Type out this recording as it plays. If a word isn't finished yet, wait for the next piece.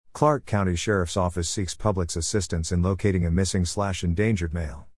Clark County Sheriff's Office seeks public's assistance in locating a missing/endangered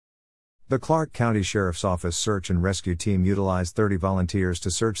male. The Clark County Sheriff's Office search and rescue team utilized 30 volunteers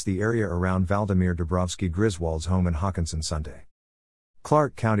to search the area around Valdemir Dubrovsky Griswold's home in Hawkinson Sunday.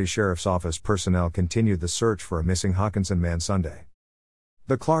 Clark County Sheriff's Office personnel continued the search for a missing Hawkinson man Sunday.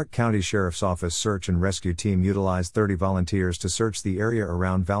 The Clark County Sheriff's Office search and rescue team utilized 30 volunteers to search the area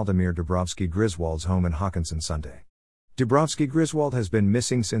around Valdemir Dubrovsky Griswold's home in Hawkinson Sunday. Dubrovsky Griswold has been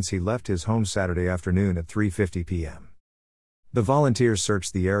missing since he left his home Saturday afternoon at 3:50 p.m. The volunteers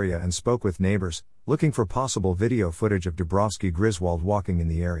searched the area and spoke with neighbors, looking for possible video footage of Dubrovsky Griswold walking in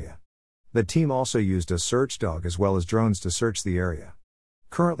the area. The team also used a search dog as well as drones to search the area.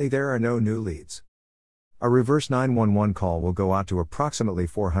 Currently there are no new leads. A reverse 911 call will go out to approximately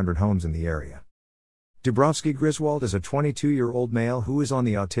 400 homes in the area. Dubrovsky Griswold is a 22-year-old male who is on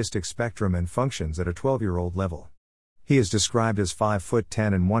the autistic spectrum and functions at a 12-year-old level. He is described as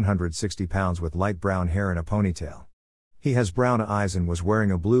 5'10" and 160 pounds with light brown hair and a ponytail. He has brown eyes and was wearing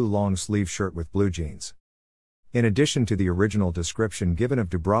a blue long-sleeve shirt with blue jeans. In addition to the original description given of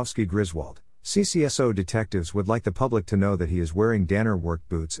Dubrovsky Griswold, CCSO detectives would like the public to know that he is wearing Danner work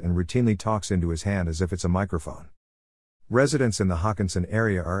boots and routinely talks into his hand as if it's a microphone. Residents in the Hawkinson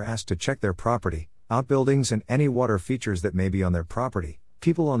area are asked to check their property, outbuildings and any water features that may be on their property.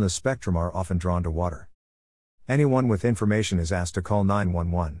 People on the spectrum are often drawn to water. Anyone with information is asked to call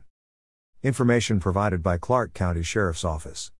 911. Information provided by Clark County Sheriff's Office.